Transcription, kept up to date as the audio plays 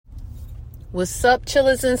What's up,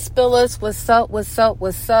 chillers and spillers? What's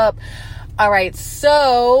up? All right,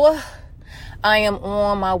 so I am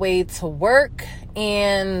on my way to work,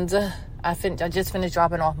 and I just finished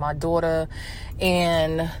dropping off my daughter,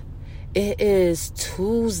 and it is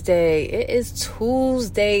Tuesday. It is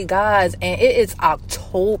Tuesday, guys, and it is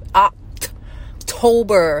October.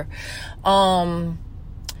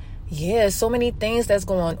 Yeah, so many things that's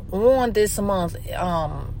going on this month.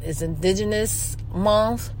 It's Indigenous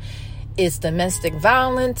Month. It's Domestic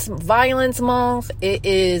Violence Month. It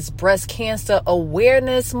is Breast Cancer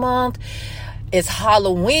Awareness Month. It's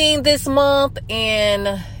Halloween this month.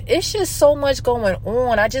 And it's just so much going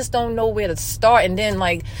on. I just don't know where to start. And then,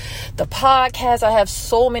 like, the podcast, I have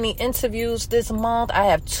so many interviews this month. I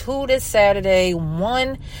have 2 this Saturday,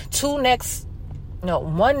 one next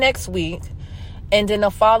week. And then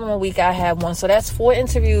the following week, I have 1. So that's 4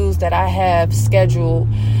 interviews that I have scheduled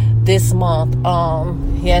this month.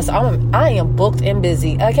 Yes, I am booked and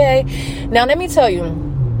busy. Okay, now let me tell you,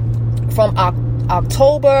 from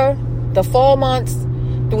October, the fall months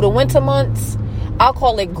through the winter months, I'll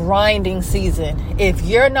call it grinding season. If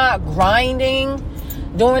you're not grinding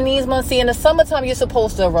during these months, see, in the summertime, you're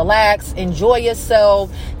supposed to relax, enjoy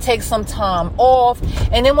yourself, take some time off.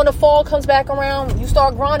 And then when the fall comes back around, you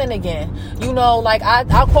start grinding again. You know, like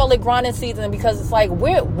I'll call it grinding season, because it's like,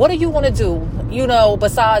 what do you want to do, you know,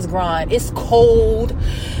 besides grind? It's cold,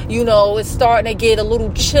 you know, it's starting to get a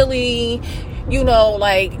little chilly. You know,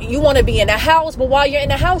 like, you want to be in the house, but while you're in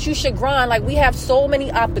the house, you should grind. Like, we have so many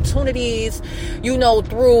opportunities, you know,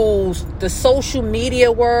 through the social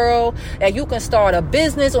media world, that you can start a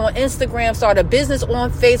business on Instagram, start a business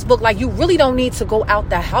on Facebook. Like, you really don't need to go out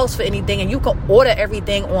the house for anything, and you can order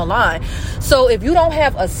everything online. So if you don't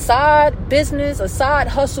have a side business, a side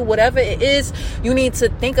hustle, whatever it is, you need to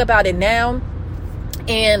think about it now.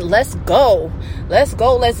 And let's go, let's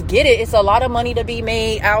get it. It's a lot of money to be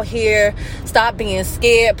made out here. Stop being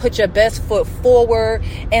scared, put your best foot forward,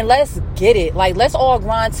 and let's get it. Like, let's all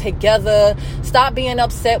grind together. Stop being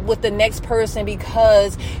upset with the next person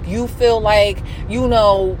because you feel like, you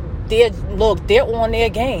know, they're on their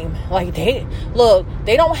game. Like, they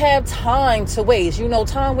don't have time to waste. You know,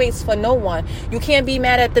 time waits for no one. You can't be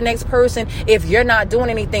mad at the next person if you're not doing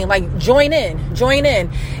anything. Like, join in.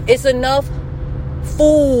 It's enough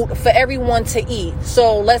food for everyone to eat.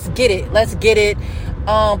 So let's get it.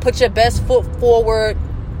 Put your best foot forward,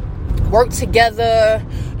 work together,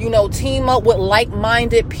 you know, team up with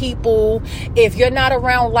like-minded people. If you're not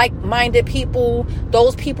around like-minded people,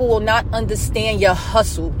 those people will not understand your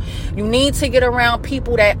hustle. You need to get around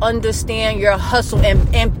people that understand your hustle,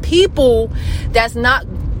 and people that's not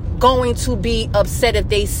going to be upset if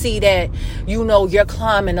they see that, you know, you're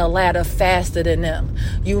climbing a ladder faster than them.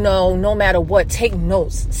 You know, no matter what, take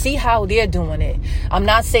notes. See how they're doing it. I'm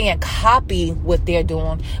not saying copy what they're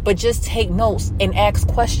doing, but just take notes and ask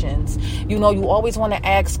questions. You know, you always want to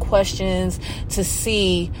ask questions to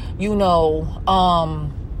see, you know,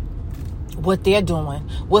 what they're doing,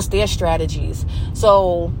 what's their strategies.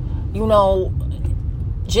 So, you know,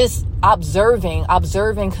 just observing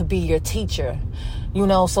could be your teacher. You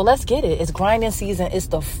know, so let's get it. It's grinding season. It's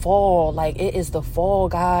the fall. Like, it is the fall,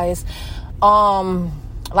 guys.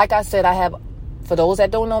 Like I said, for those that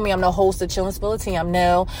don't know me, I'm the host of Chillin' Spill Tea. I'm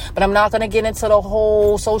Nell, but I'm not going to get into the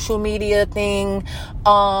whole social media thing.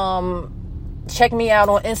 Check me out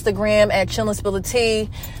on Instagram at Chillin' Spill Tea,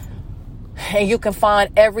 and you can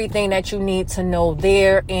find everything that you need to know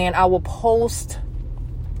there. And I will post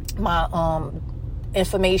my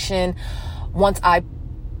information once I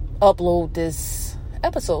upload this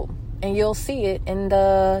episode, and you'll see it in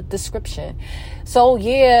the description. So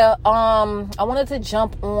yeah, I wanted to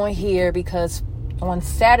jump on here because on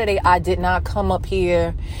Saturday I did not come up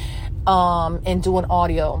here and do an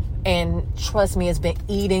audio, and trust me, it's been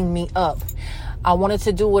eating me up. I wanted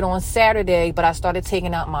to do it on Saturday, but I started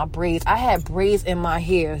taking out my braids. I had braids in my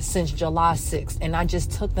hair since July 6th, and I just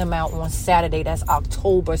took them out on Saturday. That's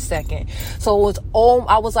October 2nd. So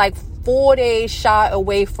I was like 4 days shy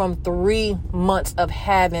away from 3 months of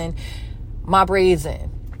having my braids in.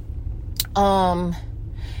 And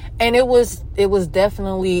it was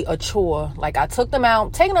definitely a chore. Like, I took them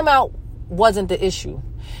out. Taking them out wasn't the issue.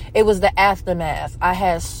 It was the aftermath. I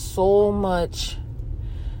had so much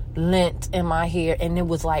lint in my hair, and it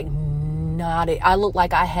was like knotted. I looked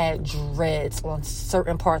like I had dreads on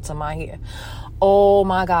certain parts of my hair. Oh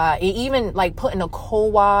my God. It even like putting a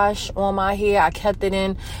co-wash on my hair. I kept it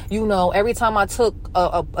in, you know, every time I took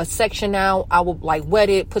a section out, I would like wet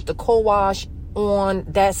it, put the co-wash on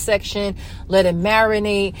that section, let it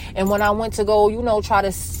marinate. And when I went to go, you know, try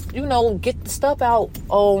to, you know, get the stuff out,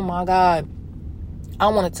 oh my God, I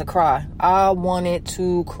wanted to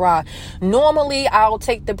cry. Normally, I'll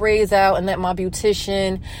take the braids out and let my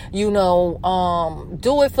beautician,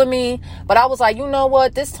 do it for me. But I was like, you know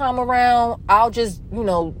what? This time around, I'll just,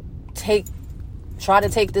 try to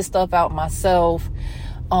take this stuff out myself.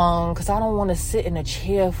 Because I don't want to sit in a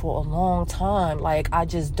chair for a long time. Like, I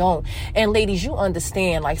just don't. And ladies, you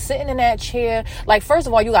understand, like, sitting in that chair, like, first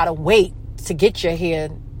of all, you got to wait to get your hair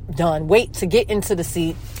done. Wait to get into the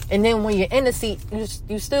seat. And then when you're in the seat,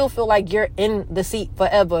 you still feel like you're in the seat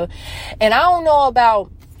forever. And I don't know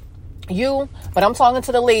about you, but I'm talking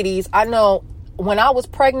to the ladies. I know when I was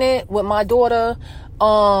pregnant with my daughter,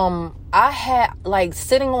 I had, like,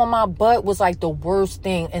 sitting on my butt was, like, the worst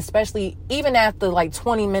thing. Especially even after, like,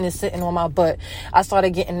 20 minutes sitting on my butt, I started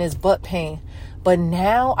getting this butt pain. But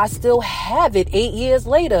now I still have it 8 years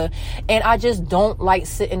later. And I just don't like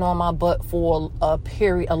sitting on my butt for a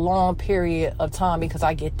long period of time because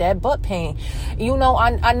I get that butt pain.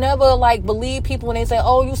 I never, like, believe people when they say,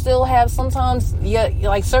 oh, you still have sometimes,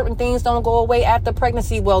 like, certain things don't go away after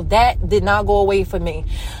pregnancy. Well, that did not go away for me.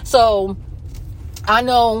 So I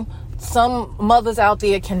know some mothers out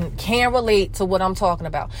there can relate to what I'm talking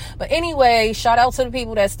about. But anyway, shout out to the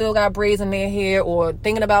people that still got braids in their hair or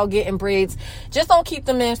thinking about getting braids. Just don't keep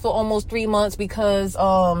them in for almost 3 months because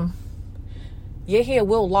your hair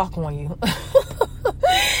will lock on you.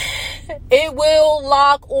 It will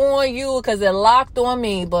lock on you because it locked on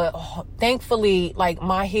me. But thankfully, like,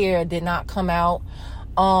 my hair did not come out.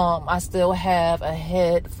 I still have a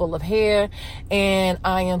head full of hair, and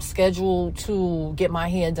I am scheduled to get my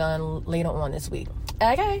hair done later on this week.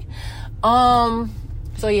 Okay.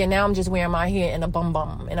 So yeah, now I'm just wearing my hair in a bum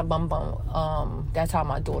bum. That's how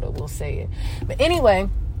my daughter will say it. But anyway,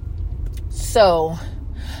 so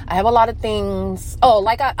I have a lot of things.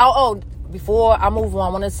 Before I move on, I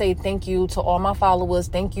want to say thank you to all my followers.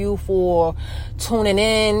 Thank you for tuning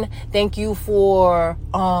in. Thank you for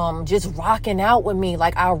just rocking out with me.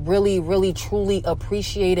 Like, I really, really, truly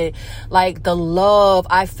appreciate it. Like, the love.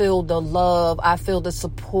 I feel the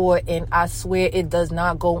support, and I swear it does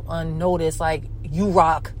not go unnoticed. Like, you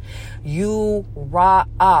rock. You rock.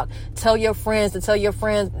 Tell your friends to tell your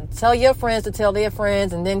friends. Tell your friends to tell their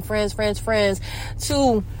friends, and then friends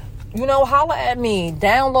to holla at me.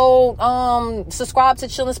 Download, subscribe to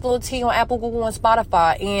Chillin' Spill Tea on Apple, Google, and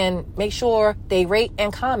Spotify. And make sure they rate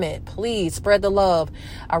and comment. Please spread the love.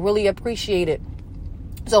 I really appreciate it.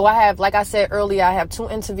 So I have, like I said earlier, I have 2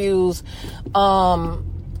 interviews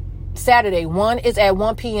Saturday. One is at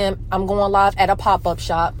 1 p.m. I'm going live at a pop-up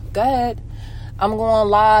shop. Go ahead. I'm going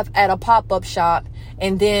live at a pop-up shop.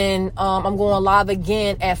 And then I'm going live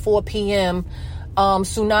again at 4 p.m.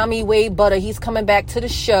 Tsunami Wade Butter, he's coming back to the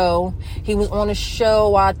show. He was on the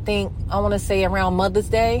show, I want to say around Mother's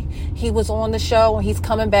Day. He was on the show. He's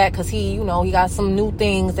coming back because he got some new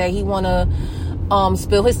things that he want to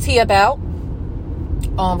spill his tea about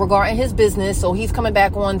regarding his business. So he's coming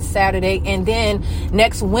back on Saturday. And then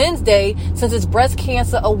next Wednesday, since it's Breast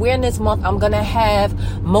Cancer Awareness Month, I'm going to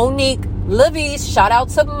have Monique Levis. Shout out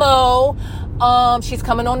to Mo. She's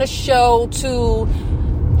coming on the show to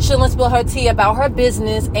chill and spill her tea about her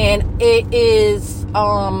business. And it is,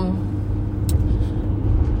 I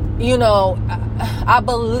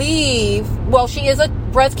believe, well, she is a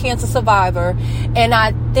breast cancer survivor. And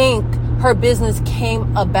I think her business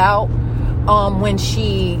came about when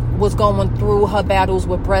she was going through her battles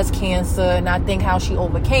with breast cancer, and I think how she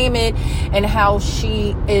overcame it, and how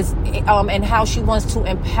she is, and how she wants to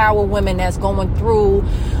empower women that's going through,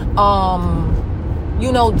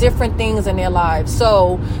 different things in their lives.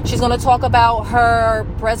 So she's going to talk about her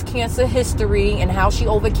breast cancer history and how she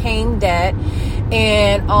overcame that.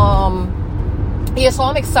 And, so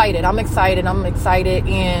I'm excited.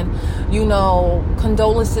 And,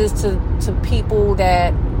 condolences to people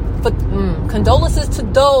condolences to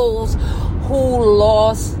those who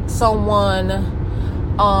lost someone,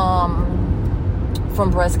 from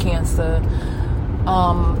breast cancer.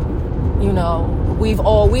 We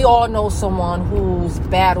all know someone who's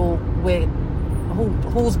battled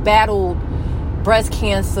breast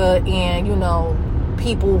cancer, and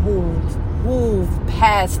people who've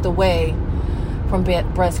passed away from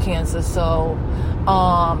breast cancer. So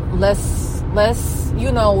let's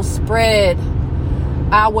spread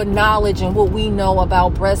our knowledge and what we know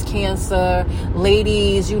about breast cancer.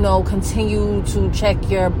 Ladies, continue to check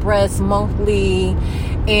your breasts monthly.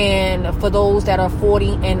 And for those that are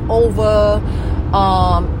 40 and over,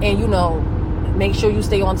 make sure you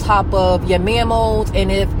stay on top of your mammals.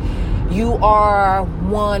 And if you are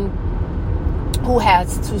one who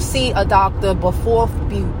has to see a doctor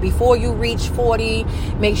before you reach 40.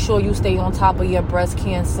 Make sure you stay on top of your breast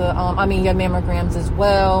cancer, your mammograms as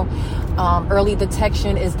well. Early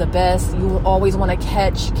detection is the best. You always want to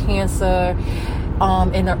catch cancer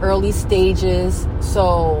in the early stages.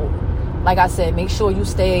 So like I said, make sure you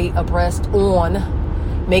stay abreast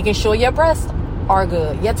on making sure your breasts are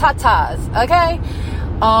good, your tatas, okay?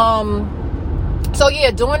 So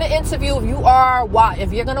yeah, during the interview,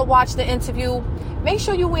 if you're gonna watch the interview, make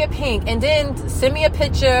sure you wear pink, and then send me a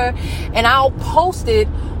picture, and I'll post it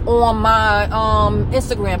on my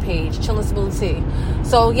Instagram page, Chillin' Stability.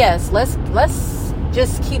 So yes, let's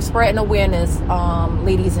just keep spreading awareness,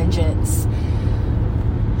 ladies and gents.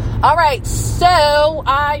 All right, so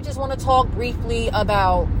I just want to talk briefly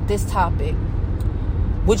about this topic.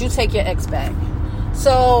 Would you take your ex back?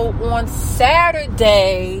 So on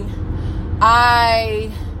Saturday,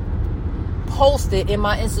 I posted in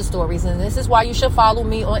my Insta stories, and this is why you should follow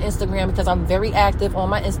me on Instagram, because I'm very active on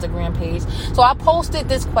my Instagram page. So I posted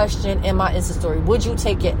this question in my Insta story: would you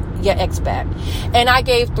take your ex back? And I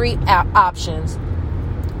gave 3 options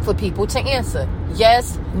for people to answer: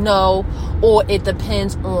 yes, no, or it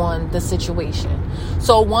depends on the situation.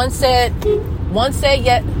 So one said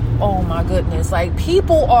yes. Oh my goodness, like,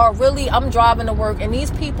 people are really, I'm driving to work and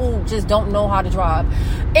these people just don't know how to drive.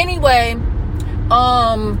 Anyway,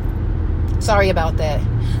 sorry about that.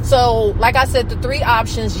 So like I said, the 3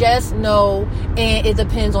 options: yes, no, and it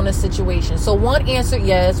depends on the situation. So one answered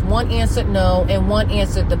yes, one answered no, and one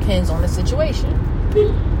answered depends on the situation.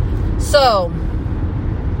 So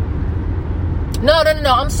no,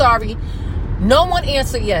 I'm sorry. No one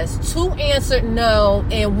answered yes. 2 answered no,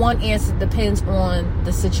 and 1 answered depends on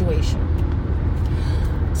the situation.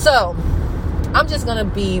 So I'm just going to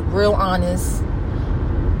be real honest.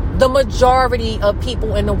 The majority of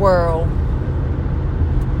people in the world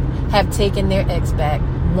have taken their ex back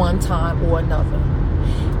one time or another.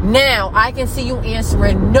 Now, I can see you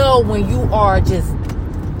answering no when you are just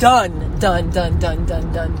done.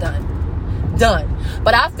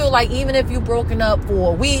 But I feel like even if you've broken up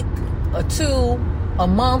for a week or 2, a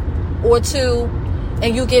month or 2,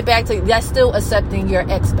 and you get back to, that's still accepting your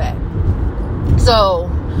ex back. So,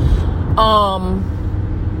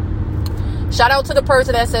 shout out to the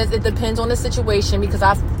person that says it depends on the situation, because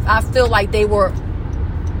I feel like they were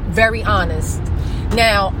very honest.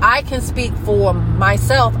 Now, I can speak for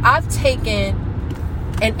myself. I've taken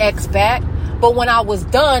an ex back, but when I was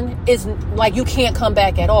done, it's like you can't come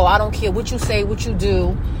back at all. I don't care what you say, what you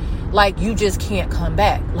do. Like, you just can't come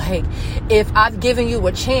back. Like, if I've given you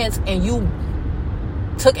a chance and you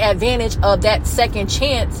took advantage of that second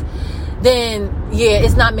chance, then yeah,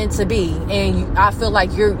 it's not meant to be. And I feel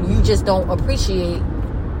like you just don't appreciate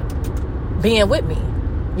being with me,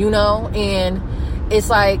 and it's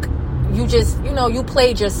like, you just, you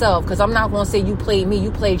played yourself. Because I'm not going to say you played me,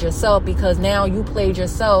 you played yourself, because now you played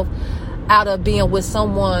yourself out of being with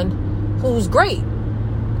someone who's great,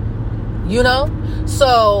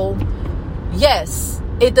 So yes,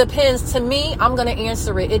 it depends. To me, I'm going to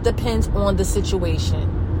answer it. It depends on the situation.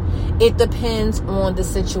 It depends on the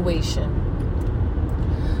situation.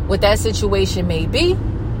 What that situation may be,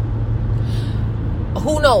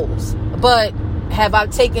 who knows? But have I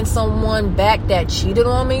taken someone back that cheated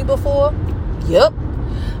on me before? Yep.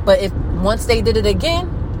 But if once they did it again,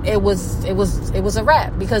 it was a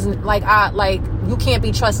wrap, because you can't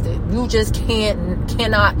be trusted. You just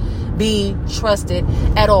cannot be trusted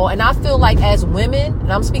at all. And I feel like as women,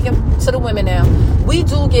 and I'm speaking to the women now, we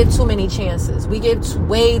do give too many chances. We give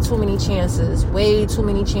way too many chances. But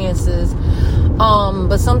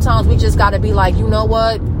sometimes we just got to be like, you know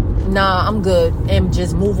what? Nah, I'm good, and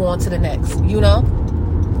just move on to the next,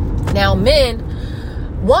 Now, men,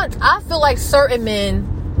 I feel like certain men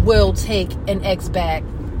will take an ex back,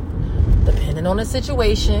 depending on the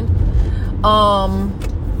situation.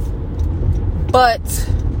 But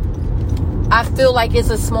I feel like it's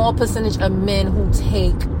a small percentage of men who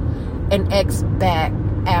take an ex back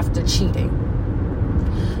after cheating.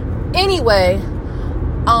 Anyway,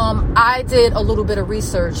 I did a little bit of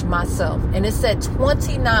research myself, and it said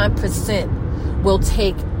 29% will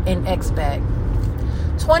take an ex back.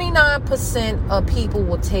 29% of people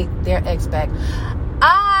will take their ex back.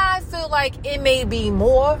 I feel like it may be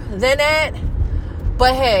more than that,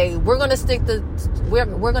 but hey, we're gonna stick to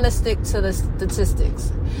the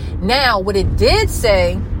statistics. Now, what it did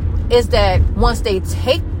say is that once they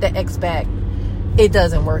take the ex back, it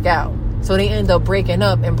doesn't work out, so they end up breaking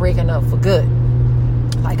up for good.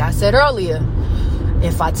 Like I said earlier,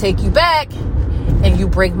 if I take you back and you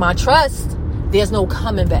break my trust, there's no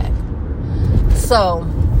coming back. So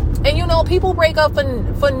And, you know, people break up for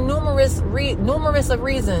numerous of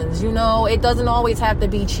reasons. You know, it doesn't always have to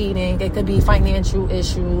be cheating. It could be financial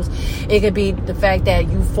issues. It could be the fact that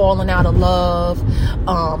you've fallen out of love,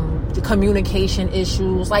 the communication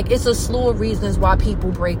issues. Like, it's a slew of reasons why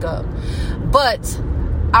people break up. But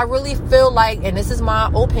I really feel like, and this is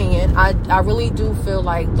my opinion, I really do feel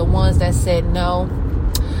like the ones that said no,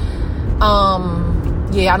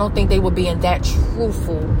 I don't think they were being that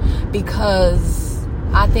truthful, because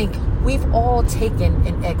I think we've all taken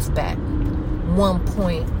an ex back one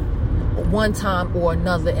time or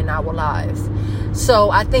another in our lives.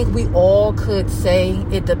 So I think we all could say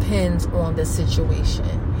it depends on the situation.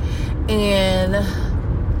 And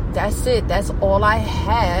that's it. That's all I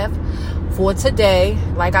have for today.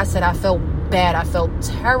 Like I said, I felt bad. I felt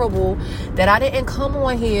terrible that I didn't come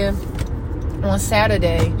on here on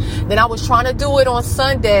Saturday. Then I was trying to do it on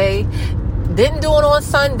Sunday. Didn't do it on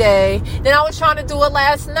Sunday. Then I was trying to do it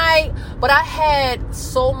last night, but I had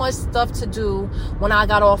so much stuff to do when I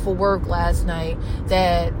got off of work last night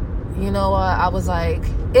that, you know, I was like,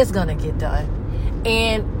 it's gonna get done.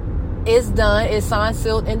 And it's done. It's signed,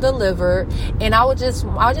 sealed, and delivered. And I just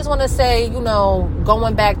want to say, you know,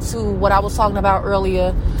 going back to what I was talking about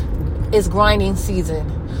earlier, it's grinding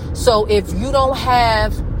season. So if you don't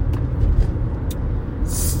have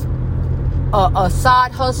a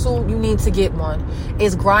side hustle, you need to get one.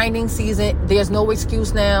 It's grinding season. There's no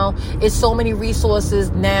excuse now. It's so many resources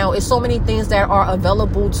now. It's so many things that are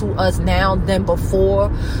available to us now than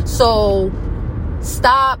before. So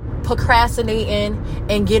stop procrastinating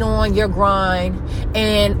and get on your grind.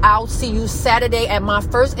 And I'll see you Saturday at my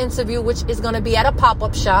first interview, which is going to be at a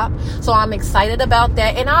pop-up shop. So I'm excited about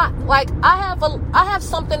that. And I have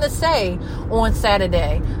something to say on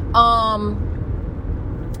Saturday.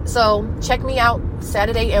 So check me out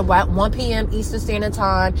Saturday at 1 p.m. Eastern Standard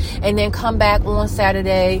Time, and then come back on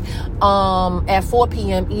Saturday at 4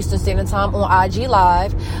 p.m. Eastern Standard Time on IG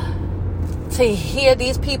Live to hear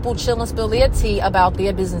these people chill and spill their tea about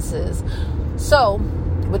their businesses. So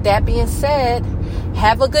with that being said,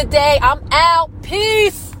 have a good day. I'm out.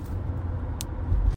 Peace.